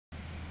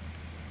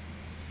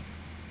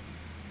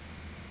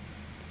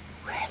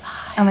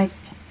Oh my,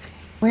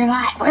 we're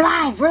live, we're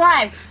live, we're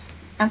live.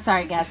 I'm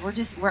sorry, guys.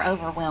 We're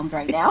overwhelmed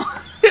right now.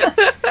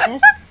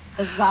 Lisp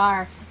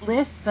Bazaar.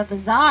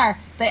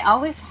 They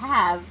always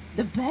have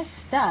the best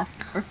stuff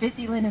for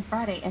 50 Linden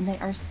Friday, and they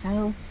are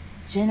so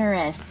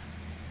generous.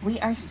 We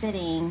are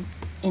sitting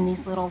in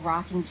these little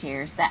rocking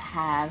chairs that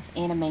have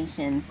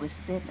animations with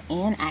sits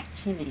and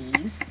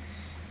activities.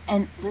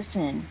 And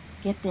listen,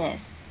 get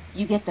this.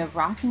 You get the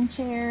rocking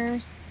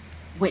chairs,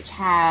 which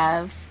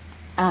have,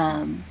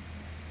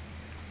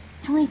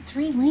 it's only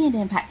 3 land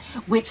impact,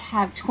 which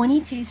have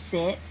 22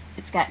 sits.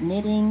 It's got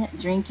knitting,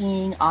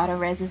 drinking,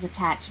 auto-reses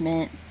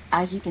attachments.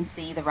 As you can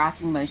see, the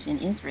rocking motion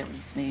is really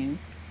smooth.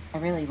 I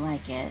really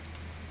like it.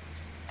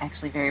 It's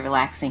actually very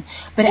relaxing.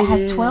 But it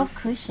has 12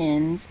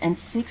 cushions and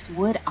 6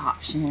 wood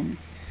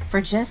options for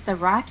just the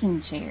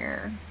rocking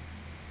chair.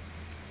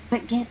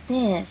 But get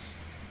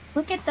this.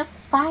 Look at the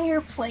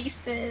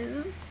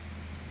fireplaces.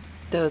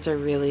 Those are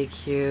really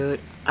cute.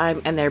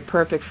 And they're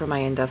perfect for my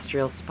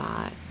industrial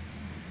spot.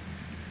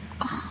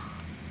 Oh,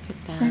 look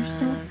at that. They're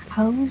so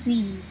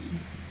cozy.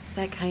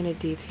 That kind of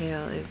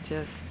detail is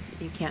just,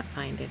 you can't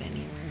find it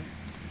anywhere.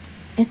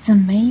 It's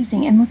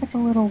amazing. And look at the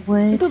little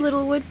wood. The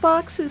little wood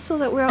boxes so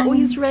that we're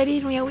always ready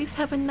and we always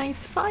have a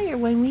nice fire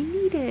when we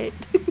need it.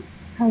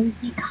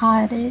 Cozy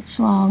cottage,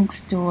 long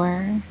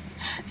store.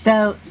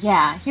 So,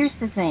 yeah, here's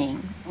the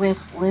thing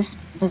with Lisp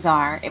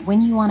Bazaar.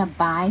 When you want to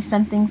buy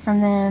something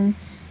from them,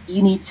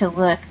 you need to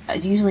look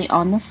usually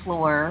on the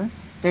floor.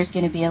 There's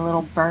going to be a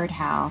little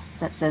birdhouse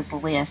that says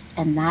Lisp,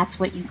 and that's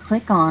what you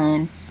click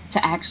on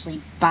to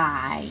actually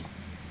buy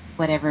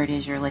whatever it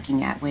is you're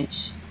looking at,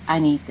 which I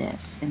need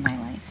this in my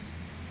life.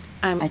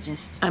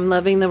 I'm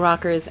loving the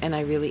rockers, and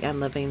I really am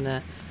loving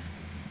the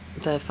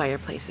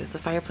fireplaces. The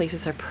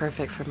fireplaces are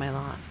perfect for my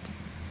loft.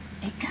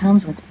 It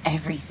comes with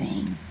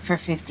everything for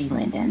 50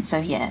 Linden. So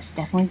yes,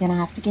 definitely going to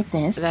have to get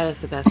this. That is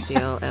the best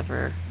deal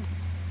ever.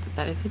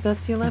 That is the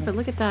best deal ever.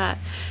 Look at that.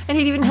 And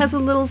it even has a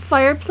little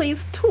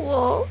fireplace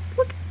tools.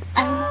 Look at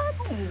that.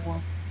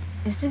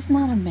 Is this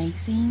not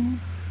amazing?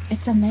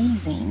 It's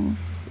amazing.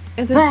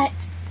 But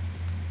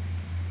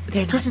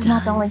they're not This is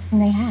not the only thing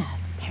they have.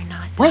 They're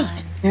not done.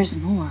 Wait, there's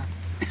more.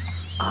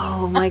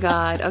 Oh my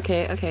god.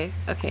 Okay.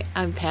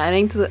 I'm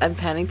panning to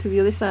the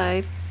other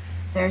side.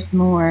 There's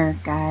more,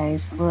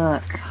 guys.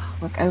 Look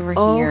over here.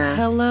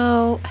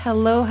 Oh,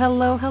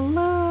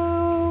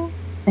 hello.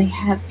 They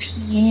have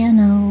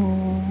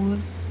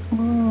pianos.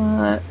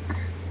 Look.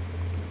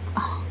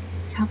 Oh,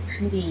 how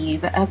pretty.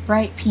 The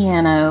upright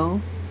piano,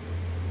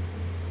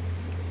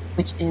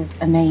 which is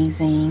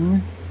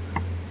amazing.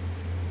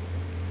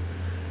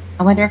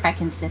 I wonder if I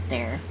can sit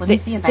there. Let me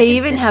see if I can sit there. They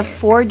even have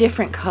 4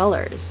 different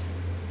colors.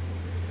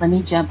 Let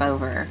me jump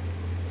over.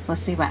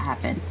 Let's see what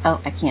happens. Oh,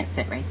 I can't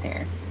sit right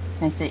there.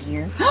 Can I sit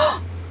here?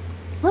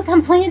 Look,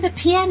 I'm playing the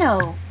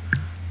piano.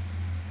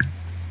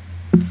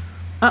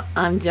 Oh,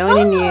 I'm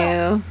joining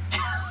you.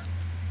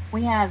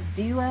 We have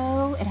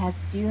duo. It has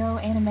duo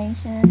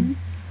animations.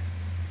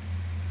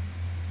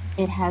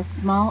 It has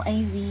small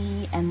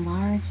AV and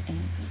large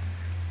AV.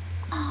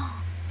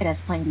 Oh, it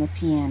has playing the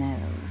piano.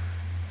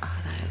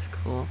 Oh, that is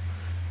cool.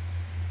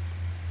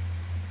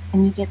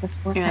 And you get the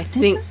 4. And I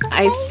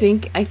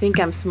think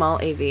I'm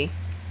small AV.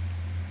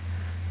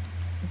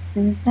 This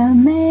is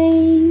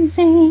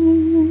amazing.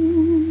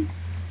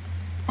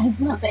 I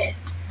love it.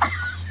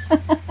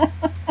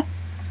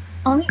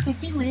 Only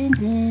 50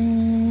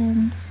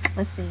 Linden.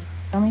 Let's see.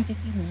 Only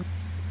 50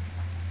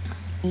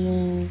 Linden.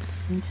 And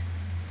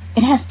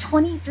it has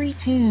 23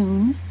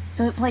 tunes.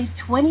 So it plays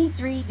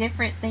 23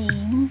 different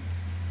things.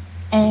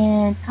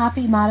 And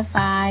copy,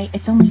 modify.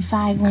 It's only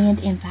 5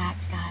 land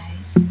impact,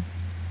 guys.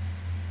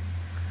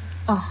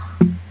 Oh,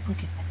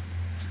 look at that.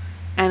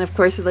 And of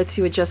course it lets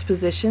you adjust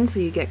position so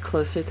you get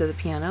closer to the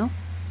piano.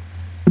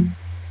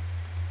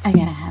 I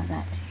gotta have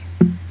that too.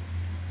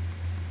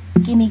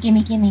 Gimme.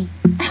 Gimme.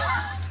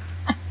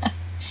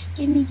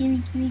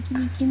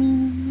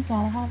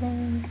 Gotta have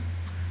it.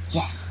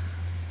 Yes.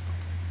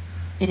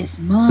 It is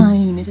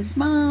mine.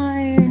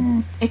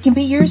 It can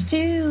be yours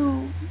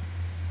too.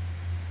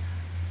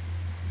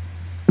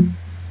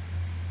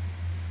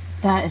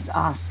 That is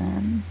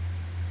awesome.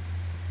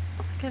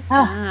 Look at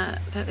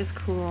that. That is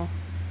cool.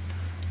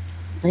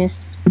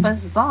 Lisp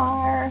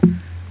Bazaar.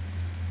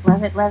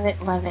 Love it. Love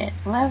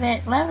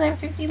their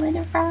 50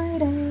 Linden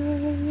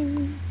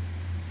Friday.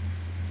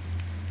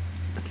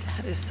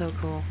 That is so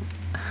cool.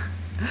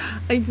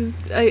 I do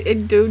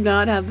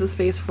not have the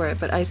space for it,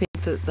 but I think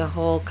the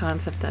whole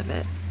concept of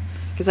it,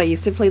 because I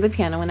used to play the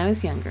piano when I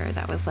was younger.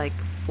 That was like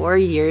 4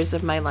 years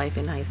of my life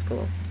in high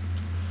school.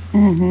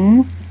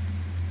 Mm-hmm.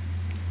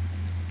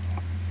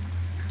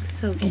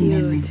 So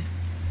cute.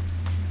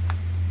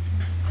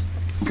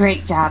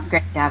 Great job.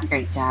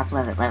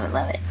 Love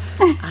it.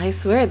 I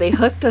swear, they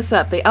hooked us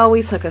up. They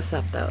always hook us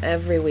up, though,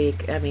 every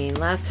week. I mean,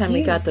 last time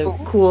we got the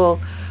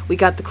cool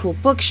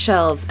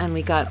bookshelves, and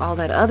we got all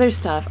that other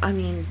stuff. I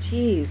mean,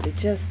 geez, it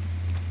just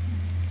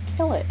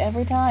kill it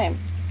every time.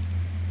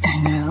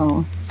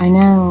 I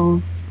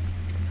know.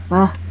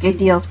 Well, good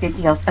deals, good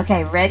deals.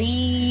 Okay,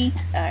 ready?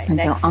 All right, And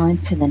go next. on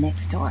to the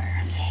next door.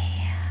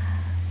 Yeah.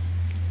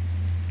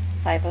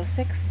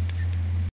 506.